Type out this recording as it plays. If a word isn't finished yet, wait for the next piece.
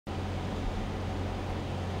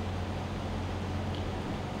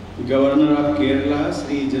Governor of Kerala,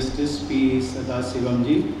 Sri Justice P.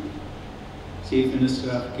 Sadasivamji, Chief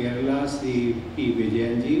Minister of Kerala, Sri P.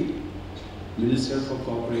 Vijayanji, Minister for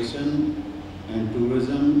Cooperation and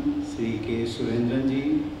Tourism, Sri K.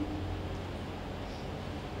 Surendranji,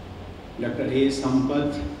 Dr. A.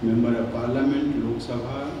 Sampath, Member of Parliament, Lok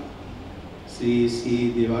Sabha, Sri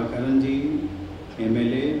C. Devakaranji,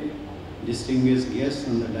 MLA, distinguished guests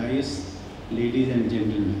on the dais, ladies and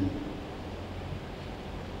gentlemen.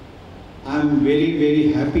 I am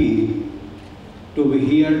very happy to be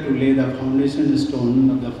here to lay the foundation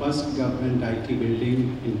stone of the first government IT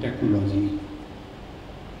building in technology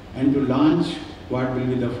and to launch what will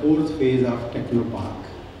be the fourth phase of Technopark.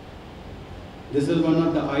 This is one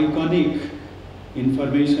of the iconic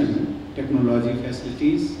information technology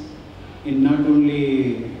facilities in not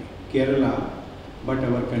only Kerala but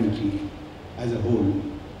our country as a whole.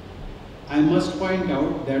 I must point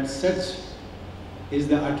out that such is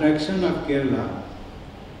the attraction of Kerala.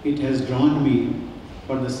 It has drawn me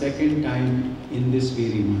for the second time in this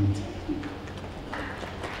very month.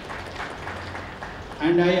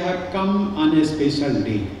 And I have come on a special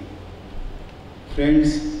day.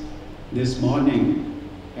 Friends, this morning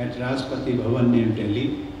at Rashtrapati Bhavan in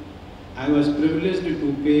Delhi, I was privileged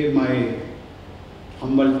to pay my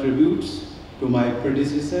humble tributes to my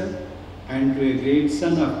predecessor and to a great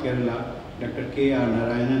son of Kerala, Dr. K.R.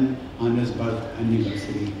 Narayanan, on his birth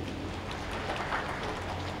anniversary.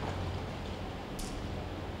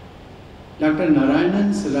 Dr.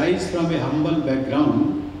 Narayanan's rise from a humble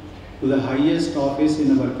background to the highest office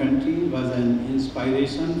in our country was an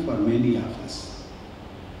inspiration for many of us.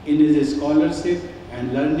 In his scholarship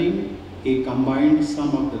and learning, he combined some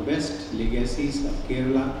of the best legacies of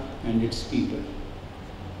Kerala and its people.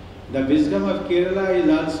 The wisdom of Kerala is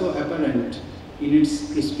also apparent in its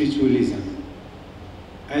spiritualism.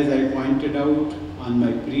 As I pointed out on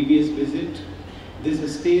my previous visit, this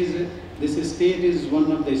state is one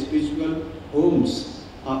of the spiritual homes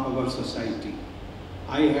of our society.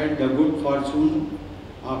 I had the good fortune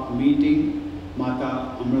of meeting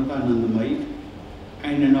Mata Amritanandamayi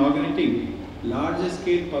and inaugurating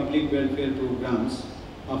large-scale public welfare programs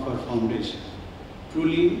of our foundation.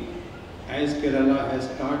 Truly, as Kerala has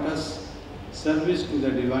taught us, service to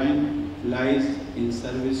the divine lies in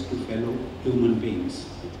service to fellow human beings.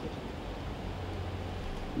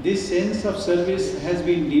 This sense of service has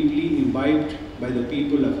been deeply imbibed by the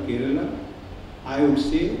people of Kerala. I would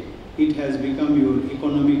say it has become your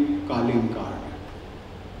economic calling card.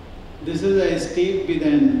 This is a state with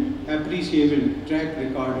an appreciable track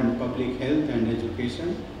record in public health and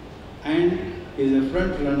education and is a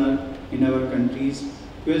front runner in our country's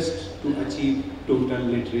quest to achieve total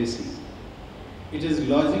literacy. It is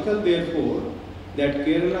logical, therefore, that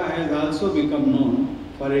Kerala has also become known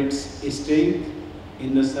for its strength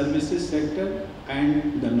in the services sector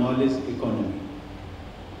and the knowledge economy.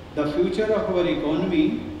 The future of our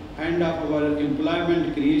economy and of our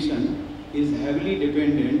employment creation is heavily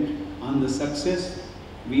dependent on the success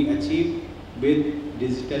we achieve with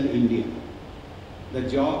Digital India. The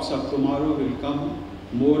jobs of tomorrow will come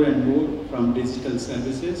more and more from digital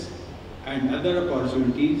services and other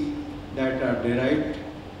opportunities that are derived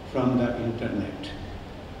from the internet.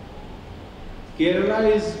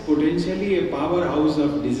 Kerala is potentially a powerhouse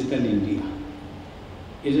of Digital India.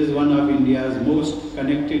 It is one of India's most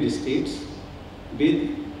connected states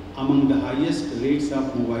with among the highest rates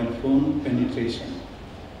of mobile phone penetration.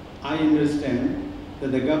 I understand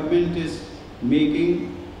that the government is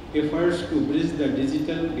making efforts to bridge the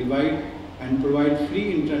digital divide and provide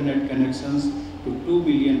free internet connections to 2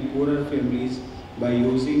 billion poorer families by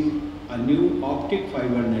using a new optic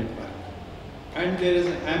fiber network. And there is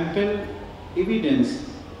ample evidence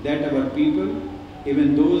that our people,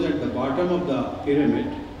 even those at the bottom of the pyramid,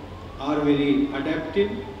 are very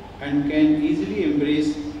adaptive and can easily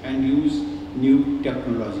embrace and use new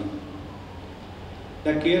technology.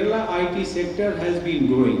 The Kerala IT sector has been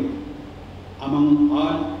growing. Among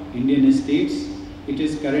all Indian states, it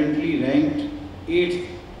is currently ranked 8th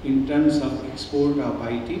in terms of export of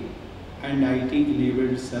IT and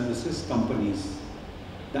IT-enabled services companies.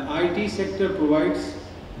 The IT sector provides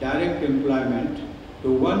direct employment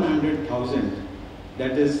to 100,000,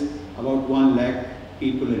 that is about 1 lakh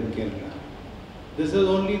people in Kerala. This is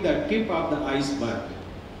only the tip of the iceberg.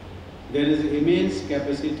 There is immense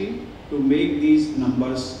capacity to make these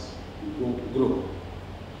numbers grow.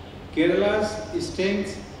 Kerala's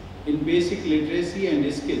strength in basic literacy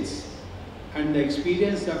and skills and the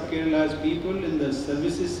experience of Kerala's people in the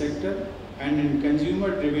services sector and in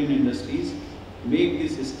consumer-driven industries make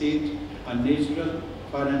this state a natural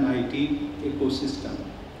for an IT ecosystem.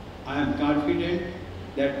 I am confident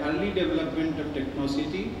that early development of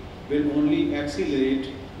Technocity will only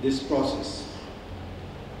accelerate this process.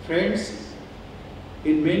 Friends,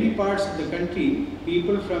 in many parts of the country,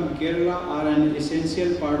 people from Kerala are an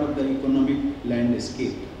essential part of the economic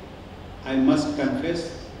landscape. I must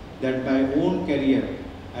confess that my own career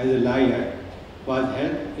as a lawyer was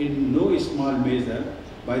helped in no small measure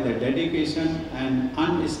by the dedication and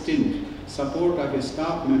unstinted support of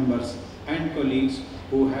staff members and colleagues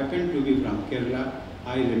who happen to be from Kerala.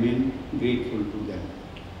 I remain grateful to them.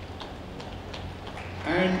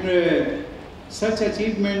 And such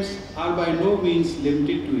achievements are by no means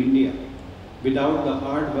limited to India. Without the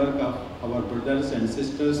hard work of our brothers and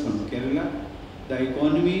sisters from Kerala, the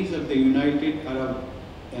economies of the United Arab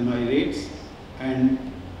Emirates and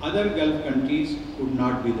other Gulf countries would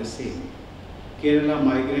not be the same. Kerala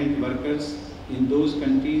migrant workers in those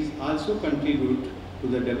countries also contribute to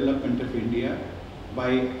the development of India by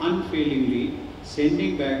unfailingly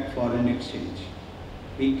sending back foreign exchange.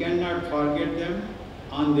 We cannot forget them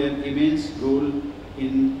on their immense role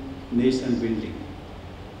in nation building.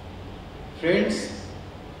 Friends,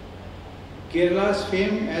 Kerala's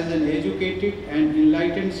fame as an educated and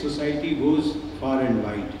enlightened society goes far and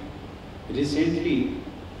wide. Recently,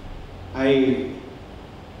 I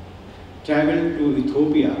traveled to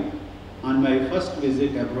Ethiopia on my first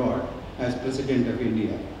visit abroad as President of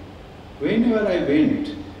India. Whenever I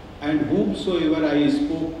went and whomsoever I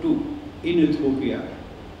spoke to in Ethiopia,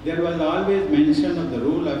 there was always mention of the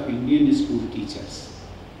role of Indian school teachers.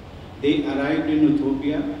 They arrived in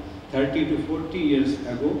Ethiopia 30 to 40 years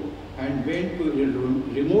ago and went to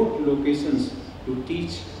remote locations to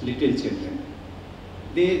teach little children.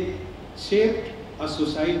 They shaped a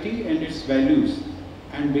society and its values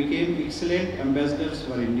and became excellent ambassadors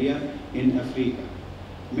for India in Africa.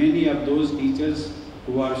 Many of those teachers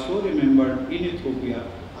who are so remembered in Ethiopia,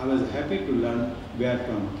 I was happy to learn were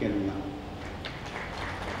from Kerala.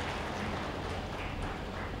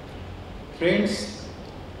 Friends,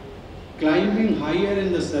 climbing higher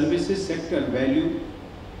in the services sector value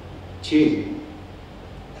chain,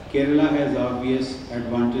 Kerala has obvious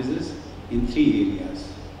advantages in 3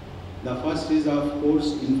 areas. The first is, of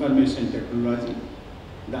course, information technology.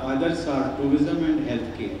 The others are tourism and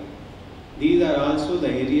healthcare. These are also the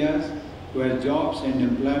areas where jobs and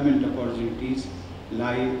employment opportunities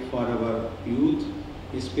lie for our youth,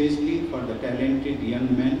 especially for the talented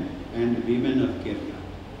young men and women of Kerala.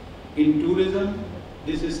 In tourism,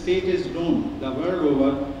 this state is known the world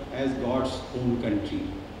over as God's own country,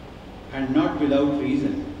 and not without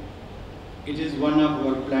reason. It is one of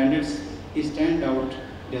our planet's standout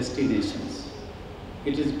destinations.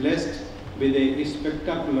 It is blessed with a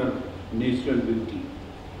spectacular natural beauty.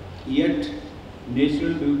 Yet,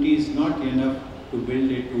 natural beauty is not enough to build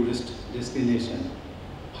a tourist destination.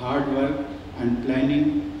 Hard work and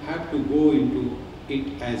planning have to go into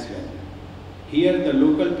it as well. Here, the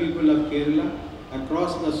local people of Kerala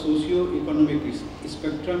across the socio-economic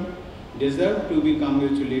spectrum deserve to be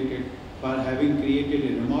congratulated for having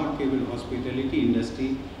created a remarkable hospitality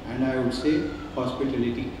industry, and I would say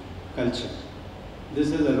hospitality culture.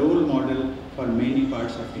 This is a role model for many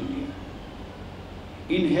parts of India.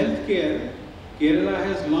 In healthcare, Kerala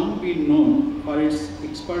has long been known for its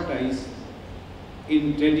expertise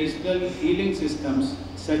in traditional healing systems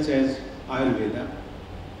such as Ayurveda.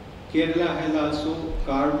 Kerala has also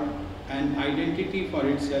carved an identity for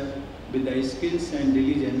itself with the skills and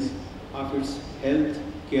diligence of its health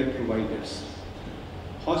care providers.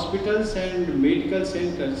 Hospitals and medical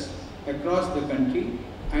centers across the country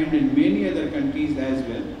and in many other countries as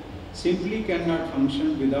well simply cannot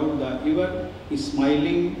function without the ever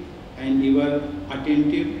smiling and ever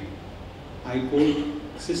attentive, I quote,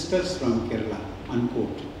 sisters from Kerala,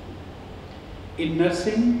 unquote. In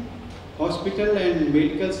nursing, hospital and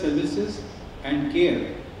medical services and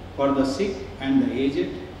care for the sick and the aged,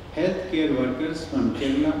 healthcare workers from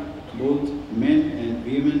Kerala, both men and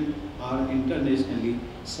women, are internationally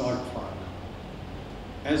sought for.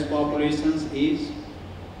 As populations age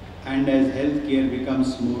and as healthcare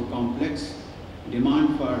becomes more complex,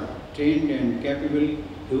 demand for trained and capable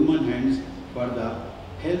human hands for the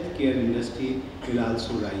healthcare industry will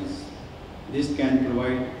also rise. This can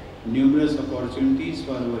provide numerous opportunities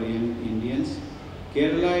for our young Indians.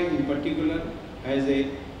 Kerala in particular has a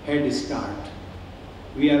head start.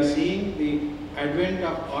 We are seeing the advent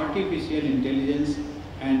of artificial intelligence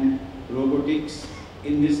and robotics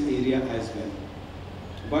in this area as well.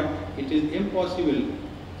 But it is impossible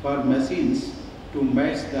for machines to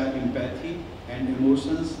match the empathy and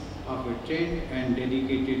emotions of a trained and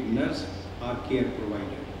dedicated nurse or care provider.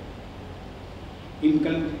 In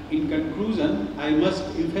conclusion, I must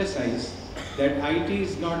emphasize that IT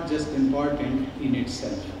is not just important in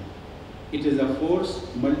itself. It is a force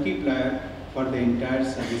multiplier for the entire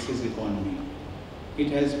services economy. It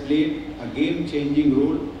has played a game-changing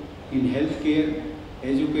role in healthcare,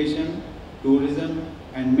 education, tourism,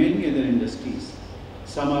 and many other industries.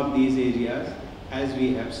 Some of these areas, as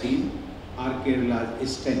we have seen, are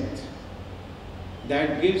Kerala's strength.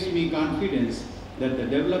 That gives me confidence that the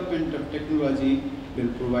development of technology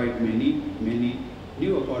will provide many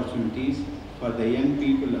new opportunities for the young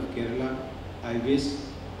people of Kerala. I wish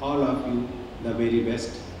all of you the very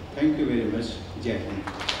best. Thank you very much. Jai Hind.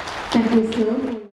 Thank you, sir.